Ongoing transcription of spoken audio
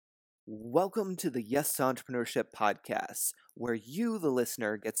Welcome to the Yes to Entrepreneurship podcast, where you, the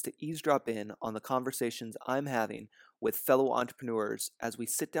listener, gets to eavesdrop in on the conversations I'm having with fellow entrepreneurs as we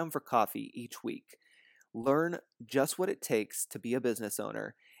sit down for coffee each week. Learn just what it takes to be a business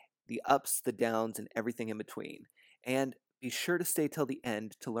owner, the ups, the downs, and everything in between. And be sure to stay till the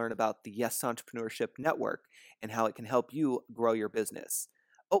end to learn about the Yes to Entrepreneurship Network and how it can help you grow your business.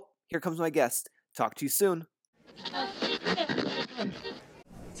 Oh, here comes my guest. Talk to you soon.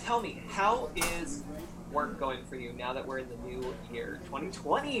 Tell me, how is work going for you now that we're in the new year,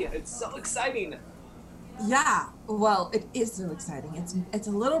 2020? It's so exciting. Yeah, well, it is so exciting. It's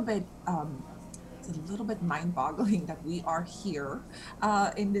a little bit mind-boggling that we are here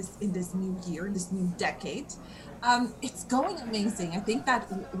in this new year, in this new decade. It's going amazing. I think that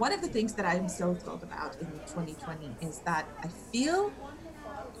one of the things that I'm so thrilled about in 2020 is that I feel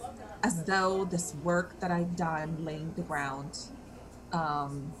as though this work that I've done, laying the ground,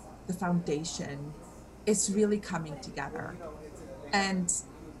 the foundation, is really coming together, and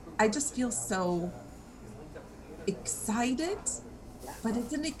I just feel so excited, but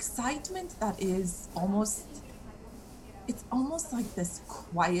it's an excitement that is it's almost like this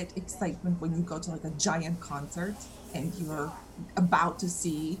quiet excitement when you go to like a giant concert and you're about to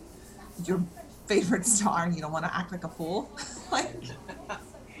see your favorite star and you don't want to act like a fool. Like,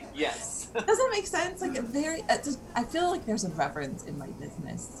 Yes. does that make sense? Like I feel like there's a reverence in my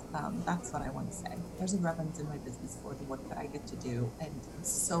business. That's what I want to say. There's a reverence in my business for the work that I get to do, and I'm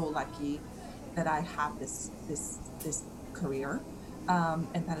so lucky that I have this career,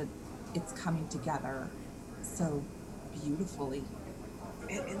 and that it's coming together so beautifully.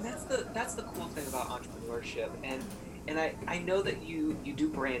 And that's the cool thing about entrepreneurship. And I know that you do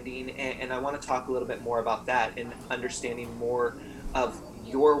branding, and I want to talk a little bit more about that and understanding more of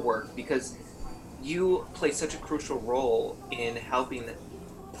your work, because you play such a crucial role in helping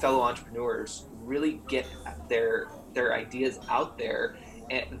fellow entrepreneurs really get their ideas out there,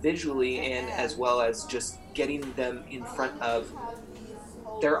 visually, and as well as just getting them in front of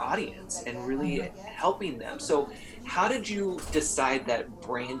their audience and really helping them. So how did you decide that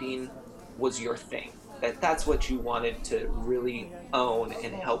branding was your thing, that's what you wanted to really own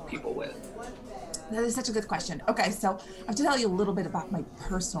and help people with? That is such a good question. Okay, so I have to tell you a little bit about my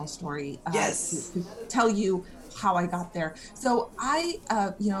personal story, Yes. to tell you how I got there. So I'm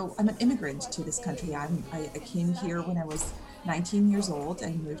an immigrant to this country. I came here when I was 19 years old.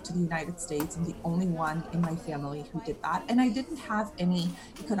 I moved to the United States. I'm the only one in my family who did that, and I didn't have any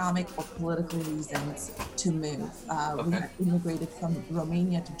economic or political reasons to move. We Okay. had immigrated from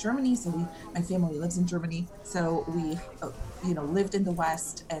Romania to Germany, so my family lives in Germany. So we, lived in the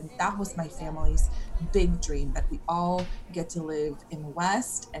West, and that was my family's big dream, that we all get to live in the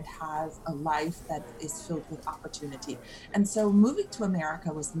West and have a life that is filled with opportunity. And so moving to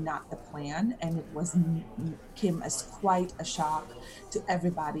America was not the plan, and came as quite a shock to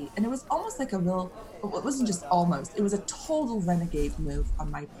everybody. And it was almost like it wasn't just almost, it was a total renegade move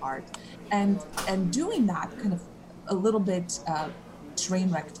on my part. And doing that kind of a little bit train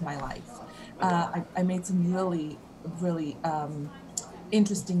wrecked my life. Okay. I made some really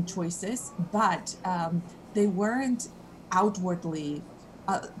interesting choices, but they weren't outwardly.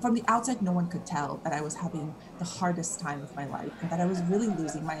 From the outside, no one could tell that I was having the hardest time of my life and that I was really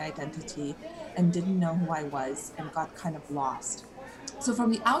losing my identity and didn't know who I was and got kind of lost. So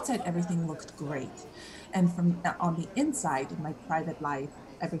from the outside, everything looked great. And from on the inside, in my private life,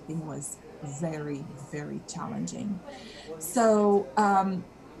 everything was very, very challenging. So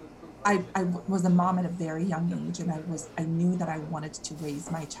I was a mom at a very young age, and I knew that I wanted to raise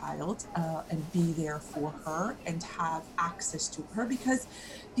my child, and be there for her and have access to her, because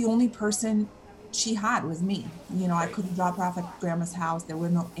the only person she had was me. I Right. couldn't drop her off at grandma's house. There were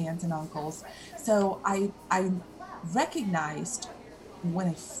no aunts and uncles. So I recognized when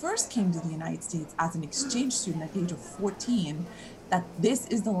I first came to the United States as an exchange student at the age of 14, that this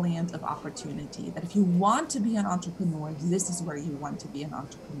is the land of opportunity, that if you want to be an entrepreneur, this is where you want to be an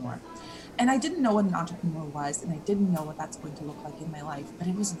entrepreneur. And I didn't know what an entrepreneur was, and I didn't know what that's going to look like in my life, but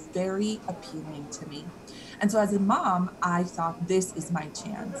it was very appealing to me. And so as a mom, I thought, this is my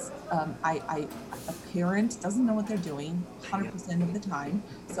chance. A parent doesn't know what they're doing Yeah. 100% of the time.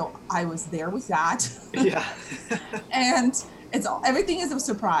 So I was there with that. Yeah. And everything is a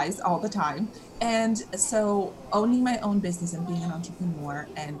surprise all the time. And so owning my own business and being an entrepreneur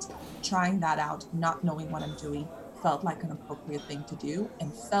and trying that out, not knowing what I'm doing, felt like an appropriate thing to do,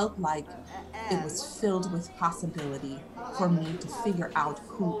 and felt like it was filled with possibility for me to figure out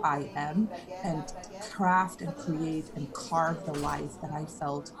who I am and craft and create and carve the life that I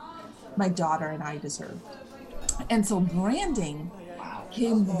felt my daughter and I deserved. And so branding Wow.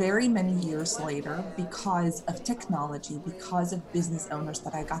 came very many years later because of technology, because of business owners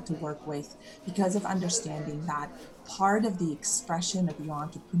that I got to work with, because of understanding that part of the expression of the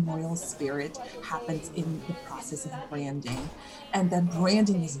entrepreneurial spirit happens in the process of branding, and that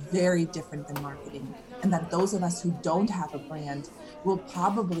branding is very different than marketing, and that those of us who don't have a brand will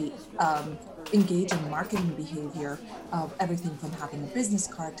probably engage in marketing behavior of everything from having a business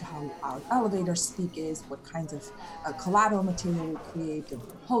card to how our elevator speak is, what kinds of collateral material we create, the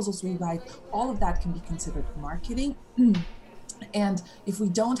proposals we write, all of that can be considered marketing. And if we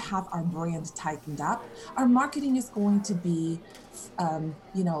don't have our brand tightened up, our marketing is going to be,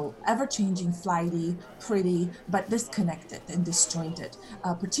 ever changing, flighty, pretty, but disconnected and disjointed,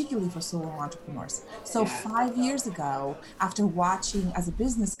 particularly for solo entrepreneurs. So Yeah. 5 years ago, after watching as a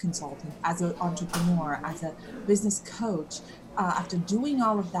business consultant, as an entrepreneur, as a business coach, after doing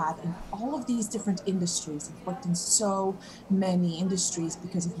all of that in all of these different industries, I've worked in so many industries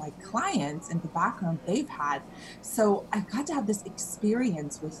because of my clients and the background they've had. So I got to have this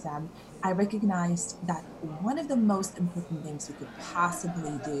experience with them. I recognized that one of the most important things we could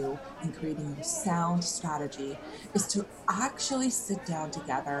possibly do in creating a sound strategy is to actually sit down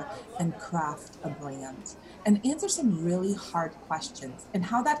together and craft a brand and answer some really hard questions. And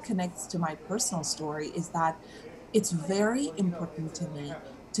how that connects to my personal story is that it's very important to me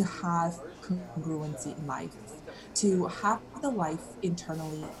to have congruency in life, to have the life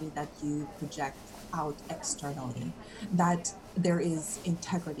internally that you project out externally, that there is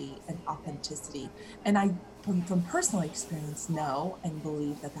integrity and authenticity. And I, from personal experience, know and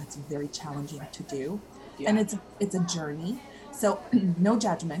believe that that's very challenging to do. And Yeah. it's a journey. So no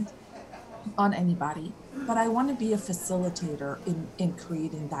judgment on anybody, but I want to be a facilitator in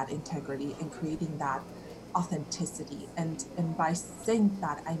creating that integrity and creating that authenticity. And by saying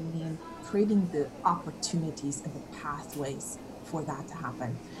that, I mean creating the opportunities and the pathways for that to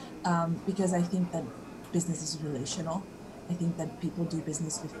happen. Because I think that business is relational. I think that people do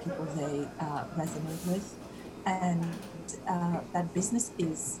business with people they resonate with, and that business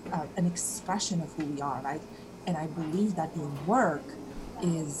is an expression of who we are, right? And I believe that your work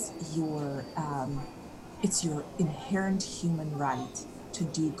is it's your inherent human right to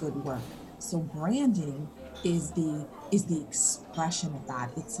do good work. So branding is the expression of that.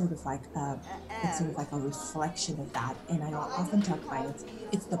 It's sort of like a reflection of that. And I often tell clients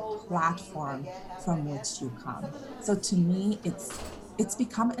it's the platform from which you come. So to me, it's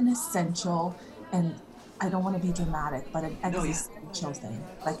become an essential, and I don't want to be dramatic, but an No, yeah. existential thing.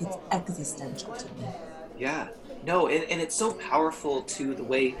 Like it's existential to me. Yeah. No, and it's so powerful to the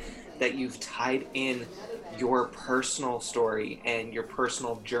way that you've tied in your personal story and your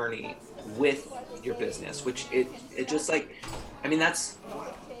personal journey with your business, which it just like, I mean, that's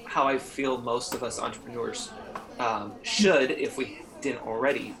how I feel most of us entrepreneurs should, if we didn't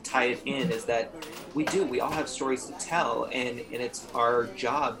already tie it in, is that we all have stories to tell, and it's our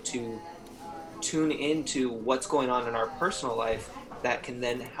job to tune into what's going on in our personal life that can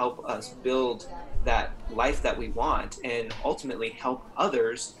then help us build that life that we want and ultimately help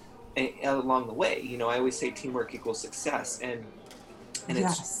others along the way. I always say teamwork equals success, and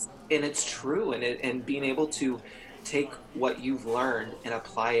Yes. it's true, and being able to take what you've learned and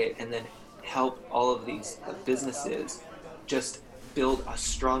apply it and then help all of these businesses just build a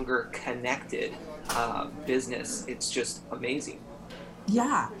stronger connected business. It's just amazing.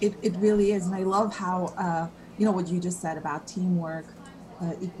 Yeah, it really is. And I love how, what you just said about teamwork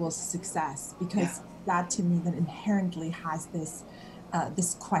equals success, Yeah. because that to me then inherently has this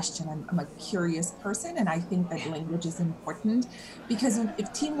question. I'm a curious person, and I think that Yeah. language is important because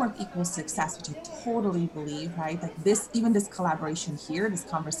if teamwork equals success, which I totally believe, right? Like this, even this collaboration here, this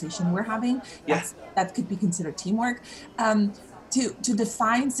conversation we're having, Yeah. that could be considered teamwork. Um, to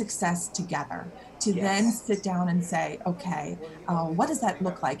define success together, to then Yes. sit down and say, okay, what does that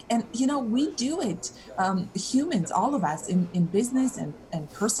look like? And we do it, humans, all of us in business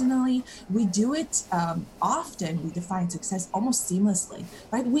and personally, we do it often. We define success almost seamlessly,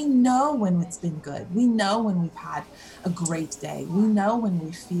 right? We know when it's been good. We know when we've had a great day. We know when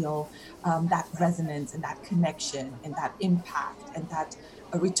we feel that resonance and that connection and that impact and that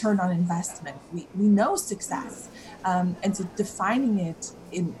a return on investment. We know success. And so defining it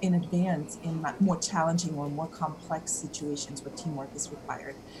in advance in more challenging or more complex situations where teamwork is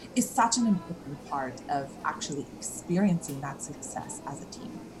required is such an important part of actually experiencing that success as a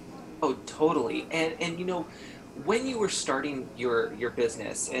team. Oh, totally. And when you were starting your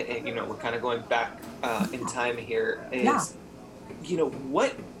business, and we're kind of going back in time here, Yeah. is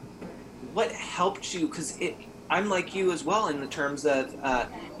what helped you? Because I'm like you as well in the terms of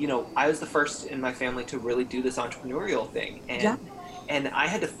I was the first in my family to really do this entrepreneurial thing, Yeah. and I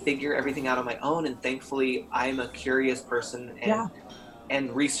had to figure everything out on my own. And thankfully, I'm a curious person, Yeah.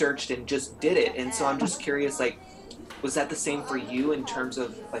 and researched and just did it. And so I'm just curious, like, was that the same for you in terms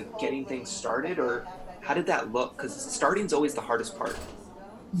of like getting things started, or how did that look? Because starting's always the hardest part.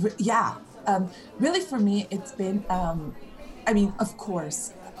 Yeah. Really, for me, it's been, I mean, of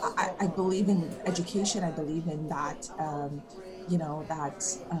course, I believe in education. I believe in that, that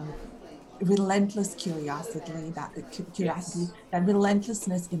relentless curiosity, curiosity, Yes. that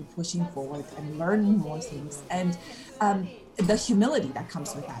relentlessness in pushing forward and learning more things, and the humility that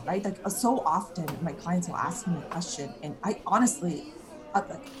comes with that, right? Like so often, my clients will ask me a question, and I honestly, I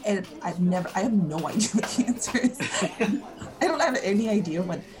have no idea what the answer is. I don't have any idea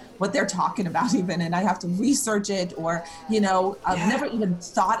what they're talking about even, and I have to research it, or I've never Yeah. even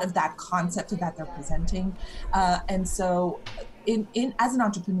thought of that concept that they're presenting, and so in as an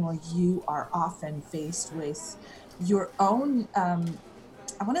entrepreneur, you are often faced with your own,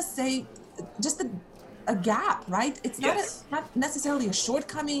 I want to say, just a gap, right? It's Yes. not necessarily a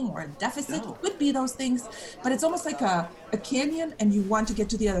shortcoming or a deficit. It No. could be those things, but it's almost like a canyon, and you want to get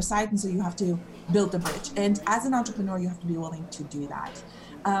to the other side, and so you have to build a bridge. And as an entrepreneur, you have to be willing to do that.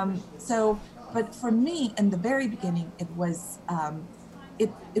 But for me, in the very beginning, it was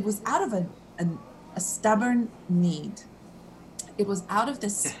out of a stubborn need. It was out of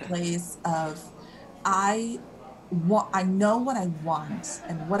this place of, I I know what I want,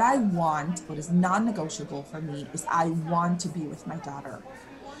 and what is non-negotiable for me, is I want to be with my daughter,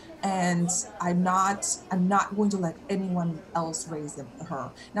 and I'm not going to let anyone else raise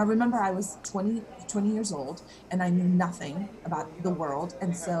her. Now, remember, I was 20 years old, and I knew nothing about the world,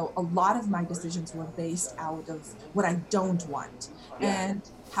 and so a lot of my decisions were based out of what I don't want, Yeah. and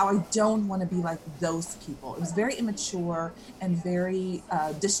how I don't want to be like those people. It was very immature and very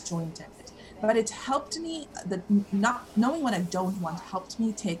disjointed, but it helped me, that not knowing what I don't want helped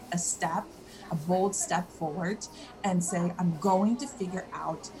me take a bold step forward, and say, I'm going to figure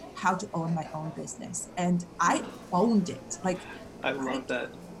out how to own my own business. And I owned it. Like, I I love that.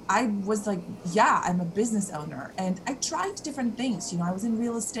 I was like, yeah, I'm a business owner. And I tried different things. I was in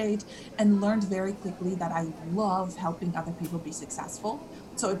real estate, and learned very quickly that I love helping other people be successful.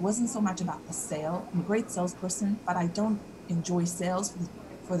 So it wasn't so much about the sale. I'm a great salesperson, but I don't enjoy sales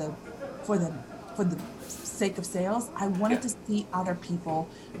for the for the for the sake of sales. I wanted Yeah. to see other people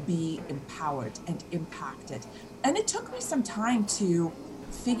be empowered and impacted. And it took me some time to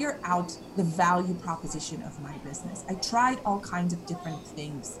figure out the value proposition of my business. I tried all kinds of different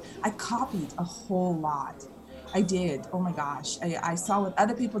things. I copied a whole lot. I did. Oh my gosh. I saw what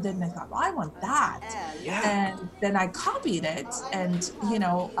other people did, and I thought, well, I want that. Yeah. And then I copied it, and,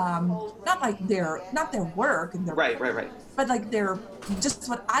 not like not their work and their, Right. Right. Right. but like they're just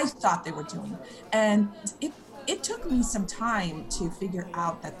what I thought they were doing. And it took me some time to figure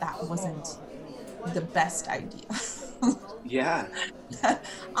out that that wasn't the best idea. Yeah.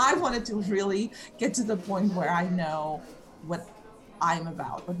 I wanted to really get to the point where I know what I'm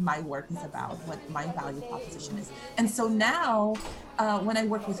about, what my work is about, what my value proposition is. And so now, when I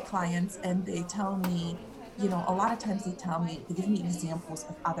work with clients and they tell me, a lot of times they give me examples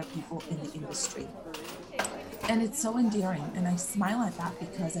of other people in the industry. And it's so endearing. And I smile at that,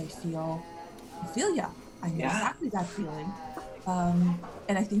 because I feel yeah. I know Yeah. exactly that feeling.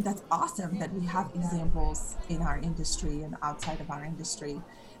 And I think that's awesome that we have examples in our industry and outside of our industry.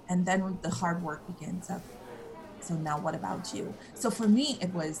 And then the hard work begins of, so now what about you? So for me,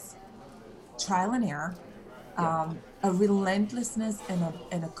 it was trial and error, Yeah. a relentlessness,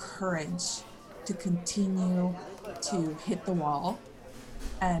 and a courage to continue to hit the wall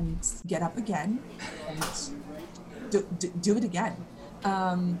and get up again, and do it again.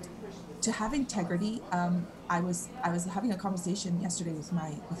 Um, to have integrity. I was having a conversation yesterday with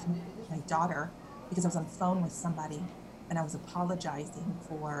my daughter, because I was on the phone with somebody, and I was apologizing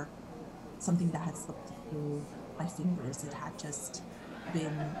for something that had slipped through my fingers. It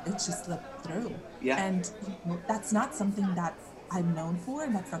just slipped through. Yeah. And that's not something that I'm known for,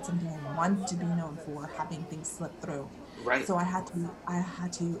 and that's not something I want to be known for, having things slip through. Right. So I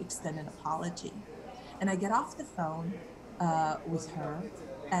had to extend an apology. And I get off the phone with her,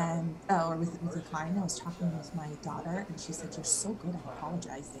 and or with a client. I was talking with my daughter, and she said, "You're so good at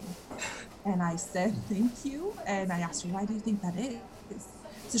apologizing." And I said, "Thank you." And I asked her, "Why do you think that is?"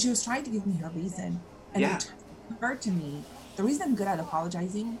 So she was trying to give me her reason, and Yeah. it occurred to me, the reason I'm good at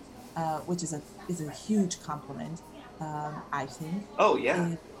apologizing, which is a huge compliment, I think, Oh yeah.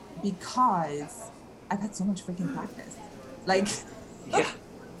 is because I've had so much freaking practice. Like, Yeah.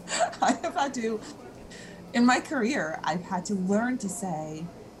 I have had to, in my career, I've had to learn to say,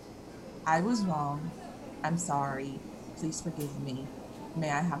 I was wrong. I'm sorry. Please forgive me.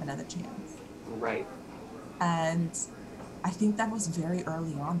 may I have another chance? Right. And I think that was very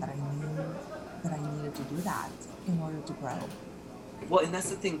early on that I knew that I needed to do that in order to grow. Well, and that's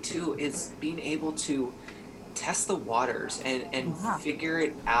the thing too, is being able to test the waters and Yeah. figure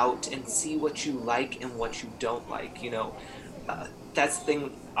it out and see what you like and what you don't like. That's the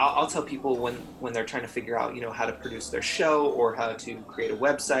thing. I'll tell people when they're trying to figure out, how to produce their show or how to create a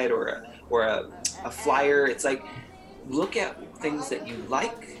website or a flyer. It's like, look at things that you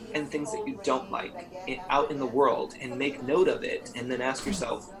like and things that you don't like out in the world and make note of it, and then ask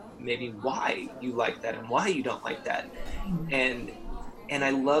yourself maybe why you like that and why you don't like that. Mhm. And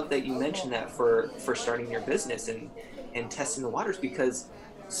I love that you mentioned that for starting your business and testing the waters, because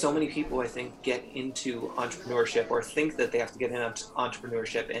so many people, I think, get into entrepreneurship or think that they have to get into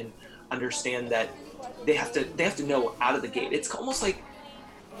entrepreneurship and understand that they have to know out of the gate. It's almost like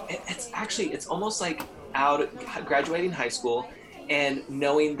it's almost like out graduating high school and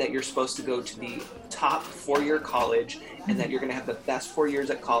knowing that you're supposed to go to the top 4-year college, and that Mhm. you're going to have the best 4 years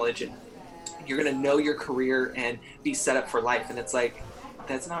at college, and you're going to know your career and be set up for life. And it's like,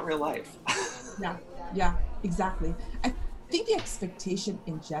 that's not real life. Yeah, yeah, exactly. I think the expectation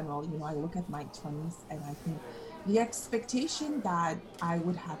in general, I look at my 20s and I think the expectation that I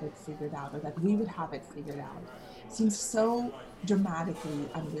would have it figured out or that we would have it figured out seems so dramatically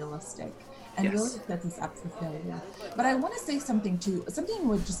unrealistic and really Yes. sets us up for failure. But I want to say something too, something you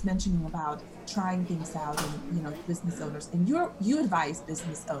were just mentioning about trying things out and business owners, and you advise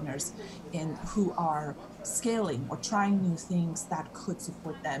business owners in who are scaling or trying new things that could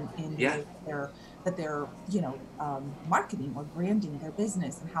support them in the Yeah. way that they're marketing or branding their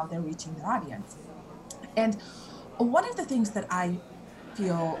business and how they're reaching their audience. And one of the things that I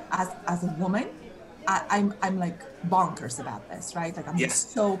feel as a woman, I'm like bonkers about this, right? Like I'm Yes.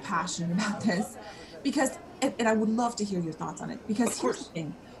 just so passionate about this because, and I would love to hear your thoughts on it, because Of here's the course.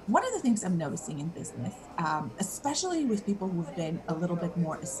 thing. One of the things I'm noticing in business, especially with people who've been a little bit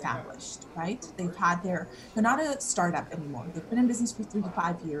more established, right? They're not a startup anymore. They've been in business for 3 to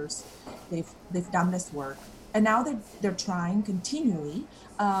 5 years. They've done this work, and now they're trying continually,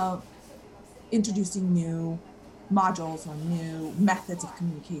 introducing new modules or new methods of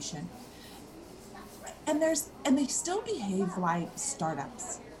communication, and they still behave like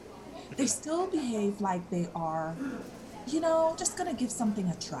startups. They still behave like they are, just going to give something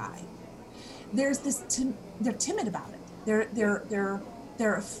a try. There's they're timid about it. Yeah.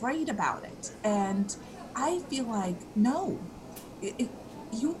 They're afraid about it. And I feel like, no,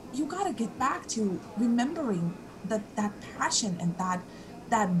 you got to get back to remembering that passion and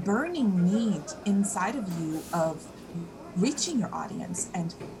that burning need inside of you of reaching your audience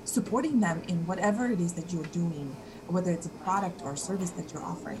and supporting them in whatever it is that you're doing, whether it's a product or a service that you're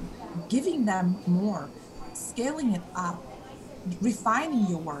offering, giving them more, scaling it up, refining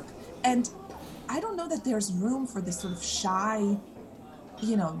your work. And I don't know that there's room for this sort of shy,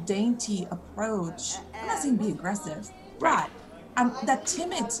 dainty approach. I'm not saying be aggressive, Right. but that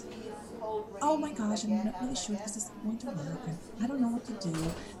timid, oh my gosh, I'm not really sure if this is going to work and I don't know what to do.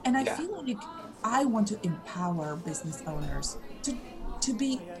 And I Yeah. feel like I want to empower business owners to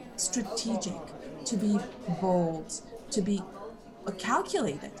be strategic, to be bold, to be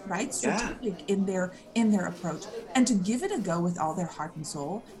calculated, right? Yeah. Strategic in their approach, and to give it a go with all their heart and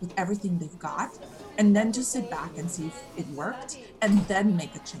soul, with everything they've got, and then to sit back and see if it worked, and then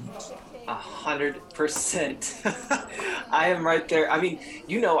make a change. 100%. I am right there. I mean,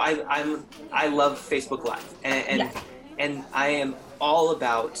 I love Facebook Live, and Yes, and I am all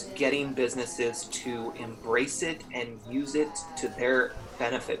about getting businesses to embrace it and use it to their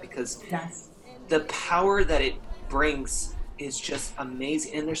benefit, because yes, the power that it brings is just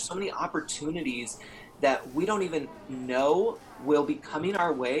amazing. And there's so many opportunities that we don't even know will be coming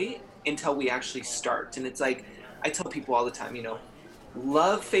our way until we actually start. And it's like, I tell people all the time,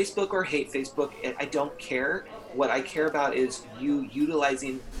 love Facebook or hate Facebook, I don't care. What I care about is you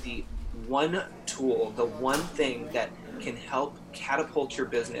utilizing the one tool, the one thing that can help catapult your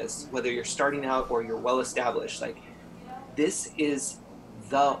business, whether you're starting out or you're well established. Like, this is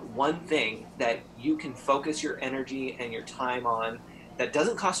the one thing that you can focus your energy and your time on, that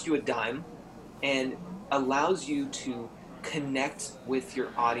doesn't cost you a dime and allows you to connect with your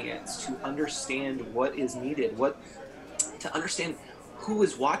audience, to understand what is needed, to understand who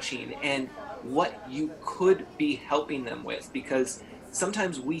is watching and what you could be helping them with. Because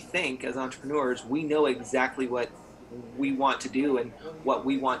sometimes we think as entrepreneurs, we know exactly what we want to do and what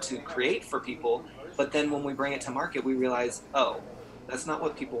we want to create for people. But then when we bring it to market, we realize, oh, that's not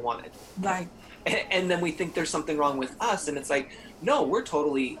what people wanted. right. And then we think there's something wrong with us. And it's like, no, we're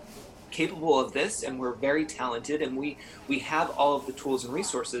totally capable of this, and we're very talented, and we have all of the tools and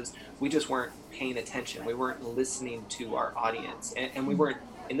resources. We just weren't paying attention. We weren't listening to our audience, and we weren't,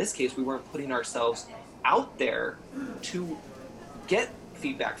 in this case, we weren't putting ourselves out there to get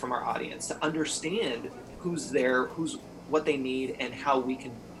feedback from our audience, to understand who's there, who's what they need, and how we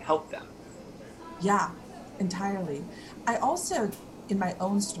can help them. Yeah, entirely. I also, in my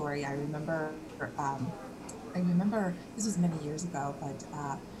own story, um, I remember this was many years ago, but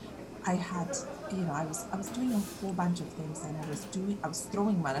I had, I was doing a whole bunch of things, and I was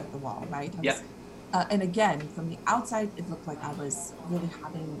throwing mud at the wall, right? Yep. And again, from the outside, it looked like I was really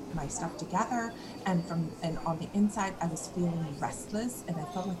having my stuff together, and on the inside, I was feeling restless, and I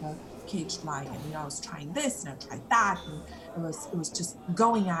felt like a caged lion. I was trying this and I tried that, and it was just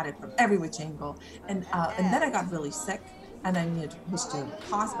going at it from every which angle, and then I got really sick, and I needed to push the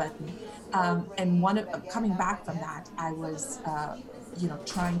pause button. And coming back from that, I was.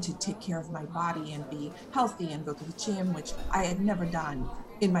 Trying to take care of my body and be healthy and go to the gym, which I had never done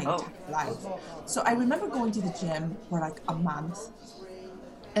in my Oh, entire life. So I remember going to the gym for like a month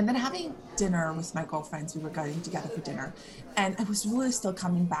and then having dinner with my girlfriends. We were getting together for dinner. And I was really still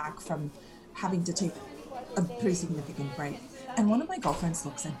coming back from having to take a pretty significant break. And one of my girlfriends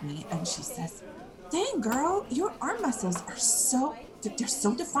looks at me and she says, "Dang, girl, your arm muscles they're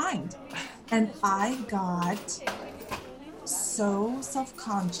so defined." And I got so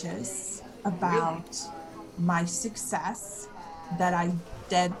self-conscious really? about my success that I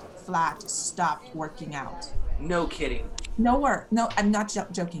dead flat stopped working out. No kidding. No, I'm not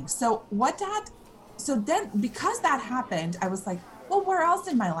joking. So then because that happened, I was like, well, where else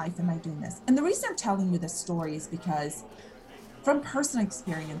in my life am I doing this? And the reason I'm telling you this story is because from personal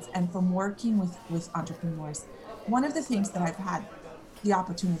experience and from working with entrepreneurs, one of the things that I've had the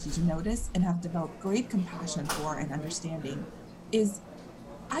opportunity to notice and have developed great compassion for and understanding is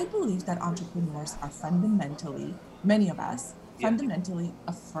I believe that entrepreneurs are fundamentally, many of us, Yeah. fundamentally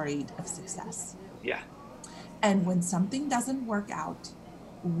afraid of success. Yeah. And when something doesn't work out,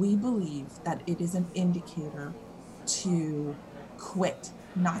 we believe that it is an indicator to quit,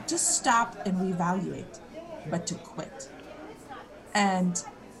 not to stop and reevaluate, but to quit. And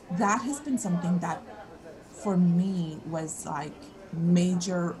that has been something that for me was like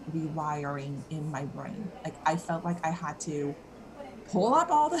major rewiring in my brain. Like I felt like I had to pull up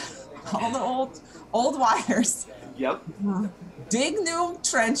all the all the old wires, Yep. dig new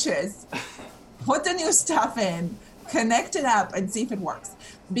trenches, put the new stuff in, connect it up and see if it works.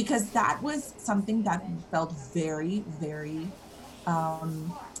 Because that was something that felt very, very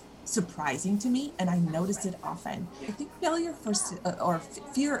um, surprising to me, and I noticed it often. I think failure first, or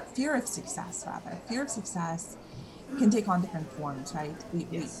fear of success, rather, fear of success can take on different forms, right?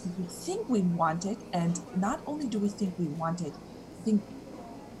 Yes. We think we want it, and not only do we think we want it, I think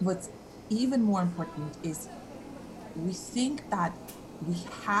what's even more important is we think that we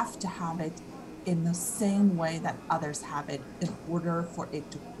have to have it in the same way that others have it in order for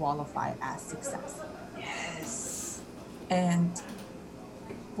it to qualify as success. Yes. And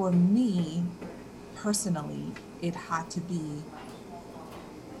for me personally, it had to be,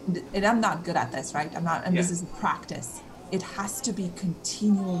 and I'm not good at this, right? I'm not, and Yeah. this is a practice. It has to be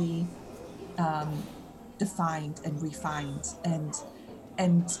continually um, defined and refined, and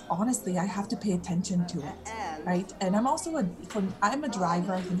honestly, I have to pay attention to it, right? And I'm a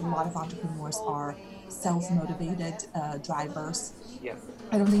driver. I think a lot of entrepreneurs are self-motivated drivers. Yeah.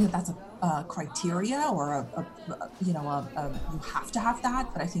 I don't think that that's a criteria or you have to have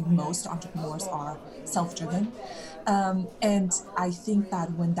that, but I think most entrepreneurs are self-driven. And I think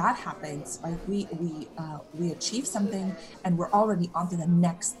that when that happens, right, we achieve something and we're already on to the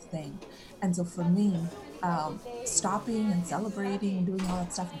next thing. And so for me, stopping and celebrating and doing all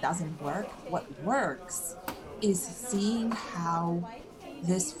that stuff doesn't work. What works is seeing how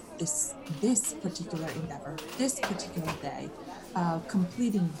this particular endeavor, this particular day,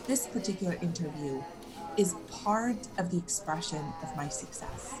 completing this particular interview is part of the expression of my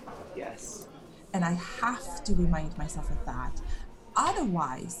success. Yes. And I have to remind myself of that.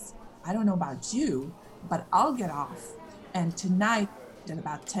 Otherwise, I don't know about you, but I'll get off. And tonight at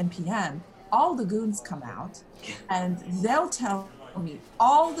about 10 p.m., all the goons come out and they'll tell me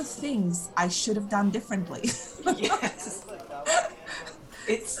all the things I should have done differently. Yes.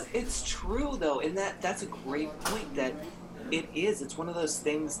 It's true though, and that's a great point. That it's one of those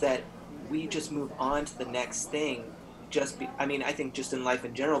things that we just move on to the next thing. I mean, I think just in life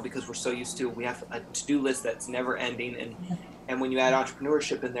in general, because we're so used to, we have a to-do list that's never ending, and when you add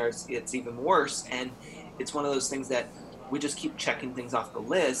entrepreneurship in there, it's even worse. And it's one of those things that we just keep checking things off the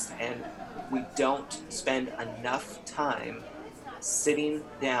list, and we don't spend enough time sitting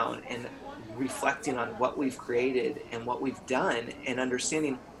down and reflecting on what we've created and what we've done, and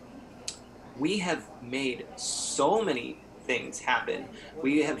understanding we have made so many things happen.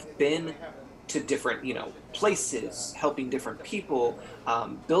 We have been to different, places, helping different people,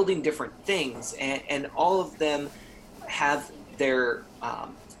 building different things, and all of them have their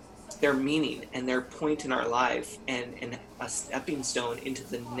meaning and their point in our life, and a stepping stone into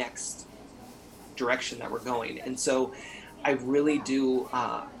the next direction that we're going. And so I really do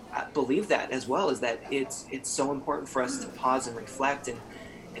believe that, as well as that it's so important for us to pause and reflect, and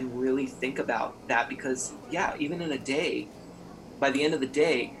really think about that, because yeah, even in a day, by the end of the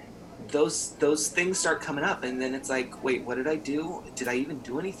day, those things start coming up, and then it's like, wait, what did I do? Did I even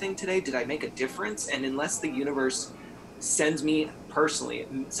do anything today? Did I make a difference? And unless the universe sends me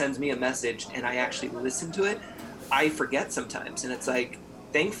a message and I actually listen to it, I forget sometimes. And it's like,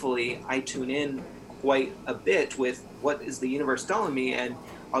 thankfully I tune in quite a bit with what is the universe telling me, and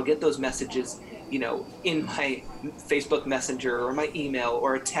I'll get those messages, in my Facebook Messenger or my email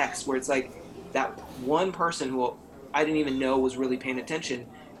or a text, where it's like that one person who I didn't even know was really paying attention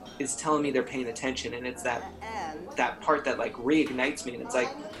is telling me they're paying attention. And it's that part that like reignites me, and it's like,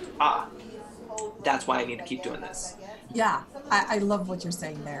 that's why I need to keep doing this. Yeah, I love what you're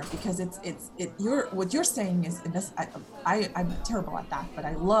saying there, because you're what you're saying is, and this I'm terrible at that, but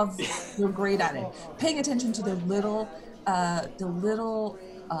I love you're great at it. Paying attention to the little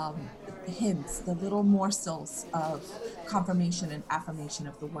hints, the little morsels of confirmation and affirmation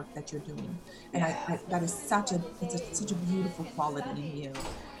of the work that you're doing, and that is such a beautiful quality in you.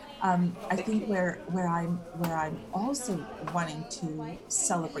 I think where I'm also wanting to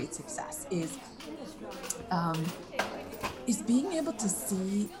celebrate success is being able to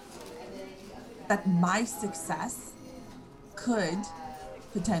see that my success could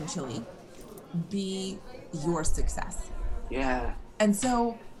potentially be your success. Yeah. And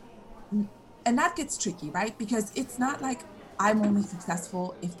so, and that gets tricky, right? Because it's not like I'm only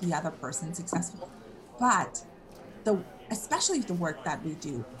successful if the other person's successful, but especially the work that we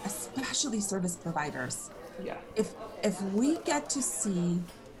do, especially service providers. Yeah. If we get to see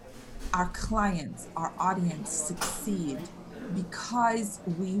our clients, our audience succeed because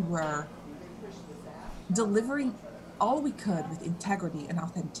we were delivering all we could with integrity and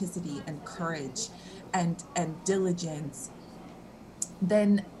authenticity and courage and diligence,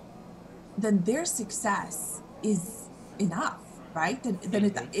 then their success is enough, right?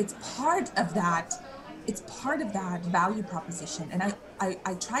 Then it's part of that. It's part of that value proposition. And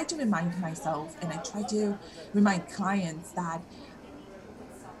I try to remind myself, and I try to remind clients that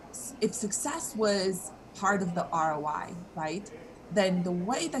if success was part of the ROI, right, then the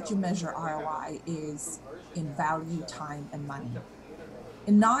way that you measure ROI is in value, time, and money.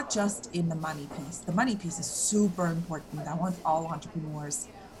 And not just in the money piece. The money piece is super important. I want all entrepreneurs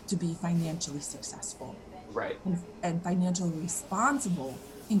to be financially successful. Right. And financially responsible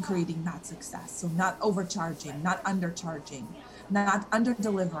in creating that success. So not overcharging, not undercharging, not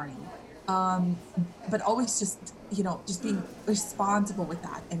under-delivering, but always just being responsible with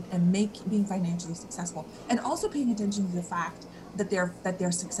that, and being financially successful, and also paying attention to the fact that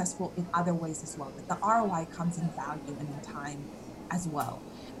they're successful in other ways as well. That the ROI comes in value and in time as well.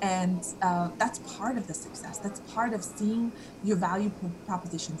 And that's part of the success. That's part of seeing your value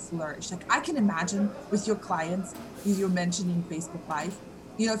proposition flourish. Like, I can imagine with your clients, you're mentioning Facebook Live.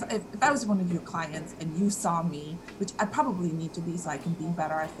 If I was one of your clients and you saw me, which I probably need to be so I can be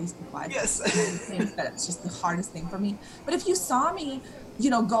better at Facebook Live. Yes. That's just the hardest thing for me. But if you saw me,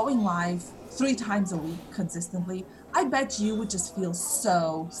 going live 3 times a week consistently, I bet you would just feel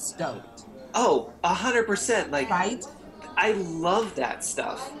so stoked. Oh, 100%. Like, right? I love that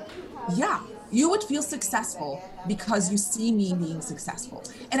stuff. Yeah, you would feel successful because you see me being successful.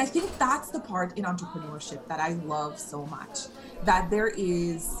 And I think that's the part in entrepreneurship that I love so much, that there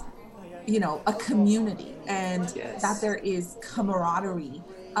is, a community, and that there is camaraderie.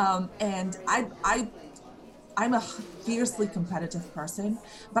 And I'm a fiercely competitive person,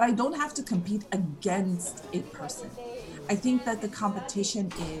 but I don't have to compete against a person. I think that the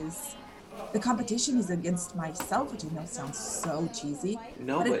competition is against myself, which I know sounds so cheesy.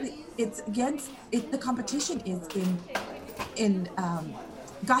 No, but it's against it. The competition is in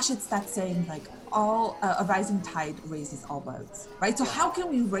it's that saying, like, a rising tide raises all boats, right? So how can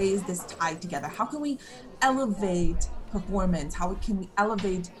we raise this tide together? How can we elevate performance? How can we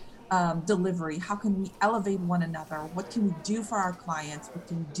elevate delivery? How can we elevate one another? What can we do for our clients? What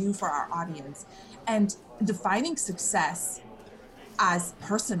can we do for our audience? And defining success as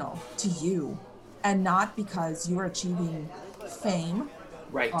personal to you, and not because you're achieving fame,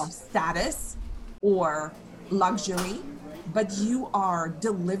 right, or status or luxury, but you are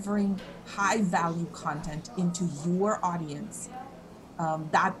delivering high value content into your audience,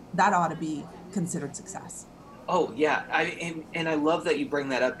 that ought to be considered success. Oh yeah, and I love that you bring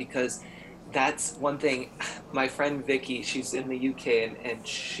that up because that's one thing. My friend Vicky, she's in the UK, and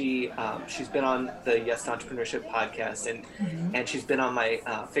she's been on the Yes to Entrepreneurship podcast, Mhm. and she's been on my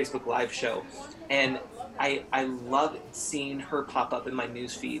Facebook Live show, and I love seeing her pop up in my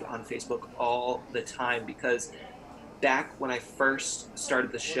newsfeed on Facebook all the time because back when I first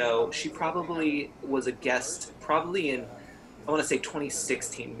started the show, she probably was a guest probably in, I want to say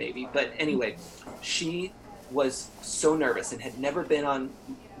 2016 maybe, but anyway, she was so nervous and had never been on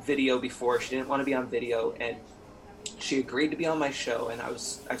video before. She didn't want to be on video, and she agreed to be on my show. And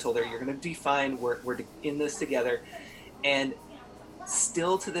I told her, "You're going to be fine. We're in this together." And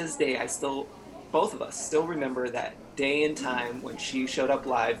still to this day, both of us still remember that day and time when she showed up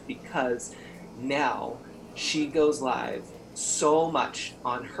live, because now she goes live so much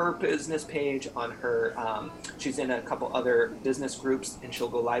on her business page, on her she's in a couple other business groups, and she'll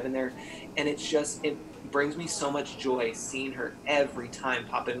go live in there, and it brings me so much joy seeing her every time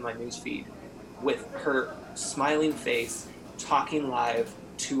pop in my newsfeed with her smiling face talking live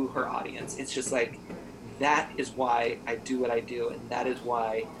to her audience. It's just like, that is why I do what I do, and that is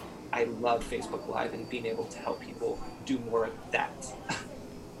why I love Facebook Live and being able to help people do more of that.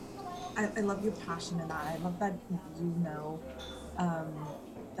 I love your passion in that. I love that you know um,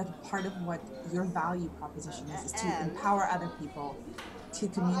 that part of what your value proposition is to empower other people to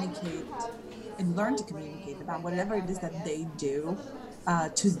communicate and learn to communicate about whatever it is that they do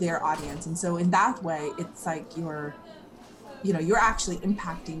to their audience. And so in that way, it's like you're actually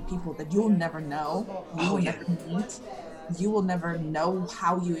impacting people that you'll never know, you Oh will yeah. never meet, you will never know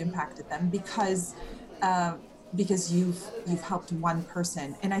how you impacted them uh, because you've helped one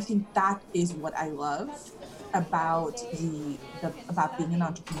person. And I think that is what I love about the about being an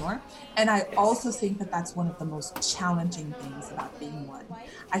entrepreneur. And I Yes. also think that that's one of the most challenging things about being one.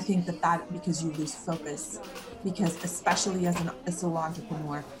 I think that because you lose focus, because especially as a solo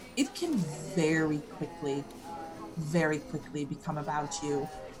entrepreneur, it can very quickly become about you,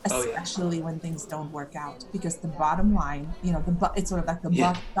 Oh yeah. especially when things don't work out. Because the bottom line, it's sort of like the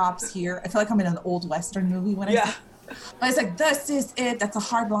Yeah. buck stops here. I feel like I'm in an old Western movie when I say, Yeah. but it's like, this is it. That's a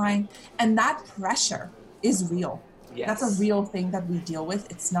hard line. And that pressure is real. That's a Yes. real thing that we deal with.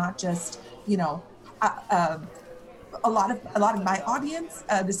 It's not just, uh, um, a lot of my audience,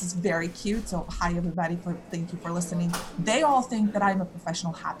 this is very cute, so hi everybody, for thank you for listening. They all think that I'm a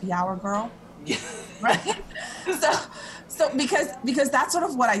professional happy hour girl, Yeah. right? so because that's sort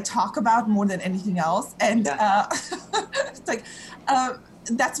of what I talk about more than anything else. And Yeah. it's like, uh,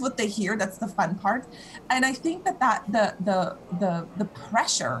 that's what they hear, that's the fun part. And I think that the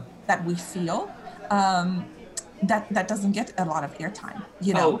pressure that we feel, um, that doesn't get a lot of airtime,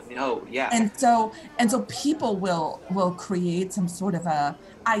 Oh no. Yeah. and so people will create some sort of a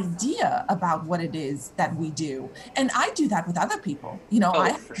idea about what it is that we do. And I do that with other people.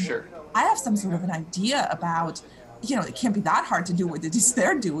 Oh, for sure. I have some sort of an idea about, it can't be that hard to do what it is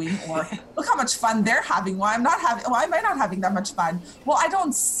they're doing, or look how much fun they're having. Why am I not having that much fun? Well, I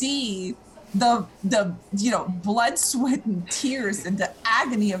don't see the blood, sweat, and tears, and the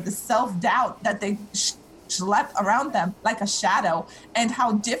agony of the self-doubt that they schlep around them like a shadow, and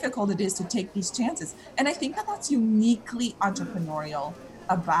how difficult it is to take these chances. And I think that that's uniquely entrepreneurial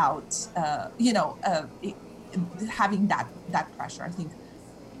about having that pressure. I think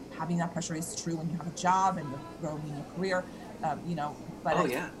having that pressure is true when you have a job and you're growing in your career, but Oh I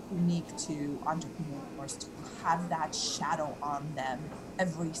think yeah. it's unique to entrepreneurs to have that shadow on them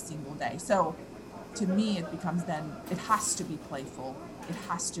every single day. So to me, it becomes then, it has to be playful, it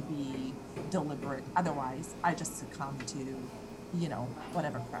has to be deliberate. Otherwise, I just succumb to,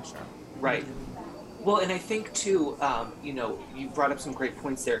 whatever pressure I'm Right. dealing with. Well, and I think too, you brought up some great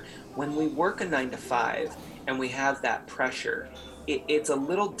points there. When we work a 9 to 5 and we have that pressure, it's a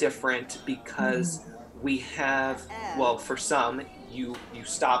little different Mhm. because we have, well, for some, you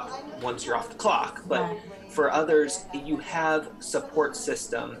stop once you're off the clock, but Right. for others, you have support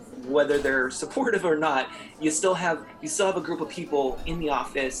system. Whether they're supportive or not, you still have a group of people in the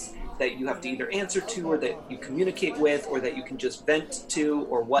office that you have to either answer to, or that you communicate with, or that you can just vent to,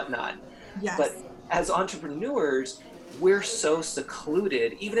 or whatnot. But Yes. as entrepreneurs, we're so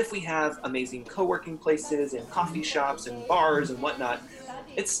secluded, even if we have amazing co-working places and coffee shops and bars and whatnot,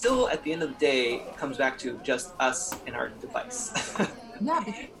 it's still, at the end of the day, comes back to just us and our device. Yeah,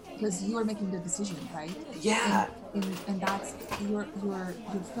 because you are making the decision, right? And Yeah. and that's you're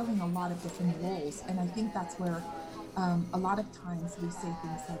filling a lot of different roles. And I think that's where a lot of times we say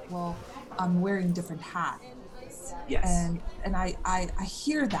things like, well, I'm wearing different hats Yes. And I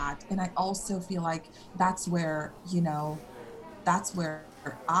hear that, and I also feel like that's where, that's where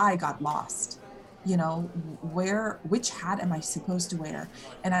I got lost. Which hat am I supposed to wear?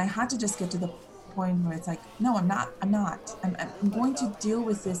 And I had to just get to the point where it's like, no, I'm going to deal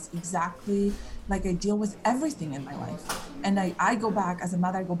with this exactly like I deal with everything in my life. And I go back as a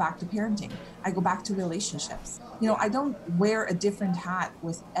mother, I go back to parenting, I go back to relationships. Yeah. I don't wear a different hat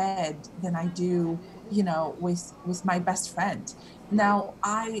with Ed than I do, with my best friend. Right. Now,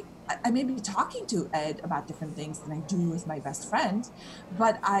 I may be talking to Ed about different things than I do with my best friend,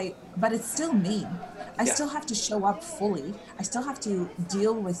 but it's still me. I Yeah. still have to show up fully. I still have to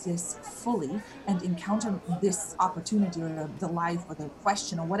deal with this fully and encounter this opportunity or the life or the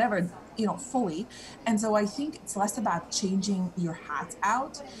question or whatever, fully. And so I think it's less about changing your hat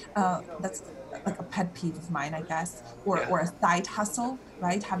out. That's like a pet peeve of mine, I guess, Yeah. or a side hustle,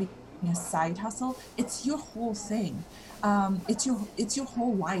 right? Having a side hustle. It's your whole thing. It's your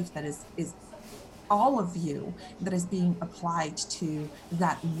whole life that is all of you that is being applied to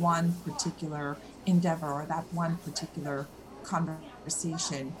that one particular endeavor or that one particular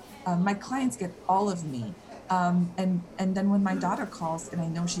conversation. My clients get all of me. And then when my daughter calls and I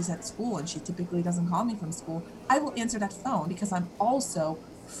know she's at school and she typically doesn't call me from school, I will answer that phone because I'm also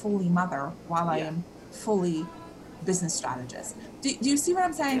fully mother while I Yeah. am fully business strategist. Do you see what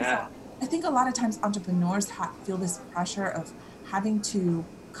I'm saying? So Yeah. I think a lot of times entrepreneurs feel this pressure of having to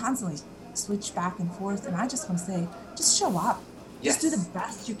constantly switch back and forth. And I just want to say, just show up, just do the Yes.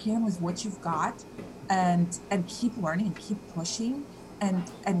 best you can with what you've got, and keep learning and keep pushing, and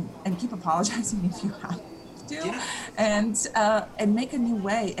keep apologizing if you have to, Yeah. and make a new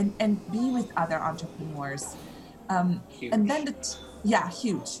way, and be with other entrepreneurs. And then Huge. yeah,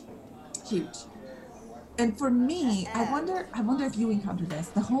 huge, huge. And for me, I wonder if you encounter this,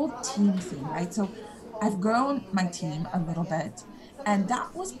 the whole team thing, right? So I've grown my team a little bit, and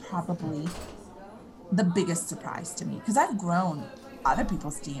that was probably the biggest surprise to me because I've grown other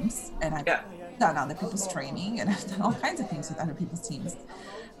people's teams and I've Yeah. done other people's training and I've done all kinds of things with other people's teams.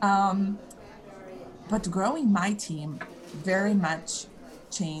 Um, but growing my team very much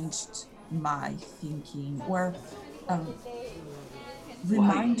changed my thinking, or um, Well,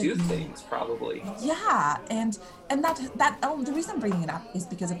 how you reminded do me. things, probably. Yeah, and the reason I'm bringing it up is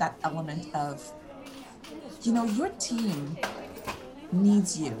because of that element of, your team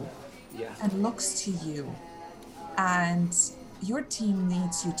needs you Yeah. and looks to you, and your team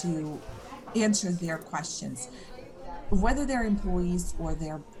needs you to answer their questions, whether they're employees or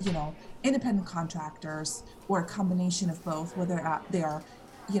they're, independent contractors or a combination of both, whether they are,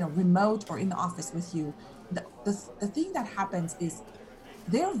 remote or in the office with you. The thing that happens is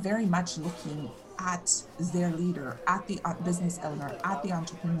they're very much looking at their leader, at the business owner, at the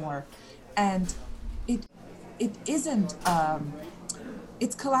entrepreneur, and it it isn't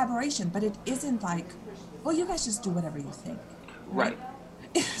it's collaboration, but it isn't like, well, you guys just do whatever you think, right?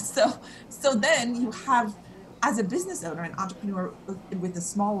 Right. so so then you have, as a business owner and entrepreneur with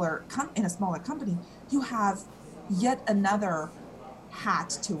in a smaller company, you have yet another hat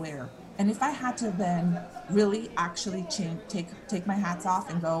to wear. And if I had to then really actually change, take my hats off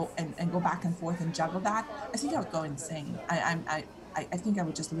and go back and forth and juggle that, I think I would go insane. I think I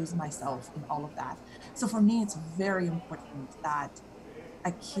would just lose myself in all of that. So for me, it's very important that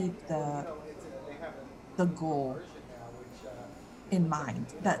I keep the goal in mind,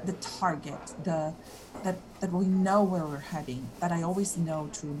 that the target, that we know where we're heading, that I always know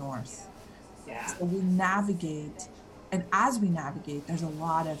true north. Yeah. So we navigate, and as we navigate, there's a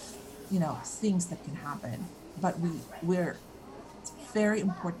lot of, things that can happen. But we're it's very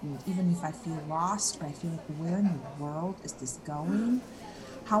important, even if I feel lost or I feel like, where in the world is this going?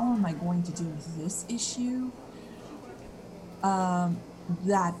 How am I going to deal with this issue?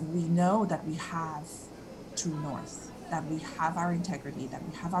 That we know that we have true north, that we have our integrity, that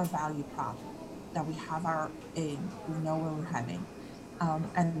we have our value prop, that we have our aim, we know where we're heading.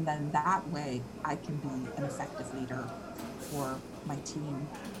 And then that way I can be an effective leader for my team.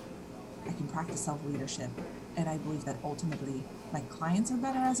 I can practice self-leadership. And I believe that ultimately my clients are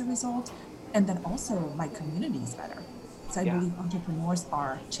better as a result. And then also my community is better. So I Yeah. believe entrepreneurs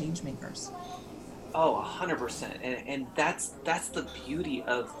are change makers. Oh, 100%. And that's the beauty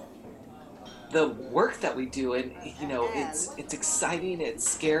of the work that we do. And it's exciting, it's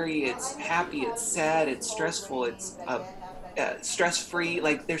scary, it's happy, it's sad, it's stressful, it's stress free.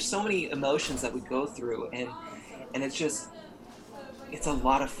 Like, there's so many emotions that we go through, and it's a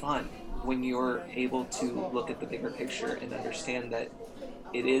lot of fun when you're able to look at the bigger picture and understand that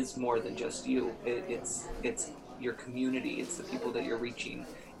it is more than just you. It's your community, it's the people that you're reaching,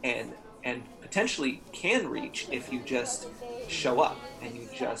 and and potentially can reach if you just show up and you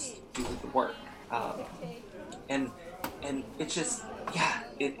just do the work. And and it's just, yeah,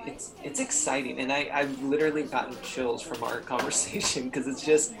 it's exciting, and I've literally gotten chills from our conversation because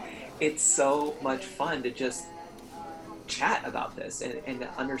it's so much fun to just chat about this and to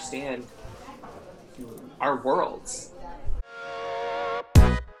understand our worlds.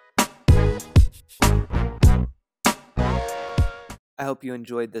 I hope you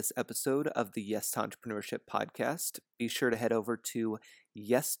enjoyed this episode of the Yes to Entrepreneurship podcast. Be sure to head over to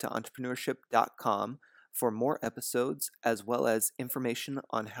yestoentrepreneurship.com for more episodes, as well as information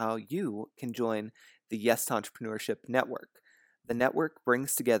on how you can join the Yes to Entrepreneurship network. The network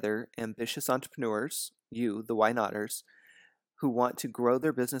brings together ambitious entrepreneurs, you, the Why Notters, who want to grow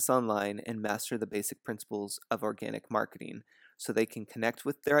their business online and master the basic principles of organic marketing so they can connect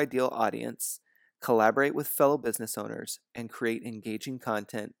with their ideal audience, collaborate with fellow business owners, and create engaging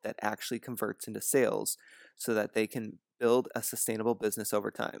content that actually converts into sales so that they can build a sustainable business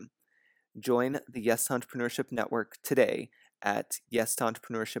over time. Join the Yes to Entrepreneurship Network today at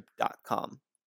yestoentrepreneurship.com.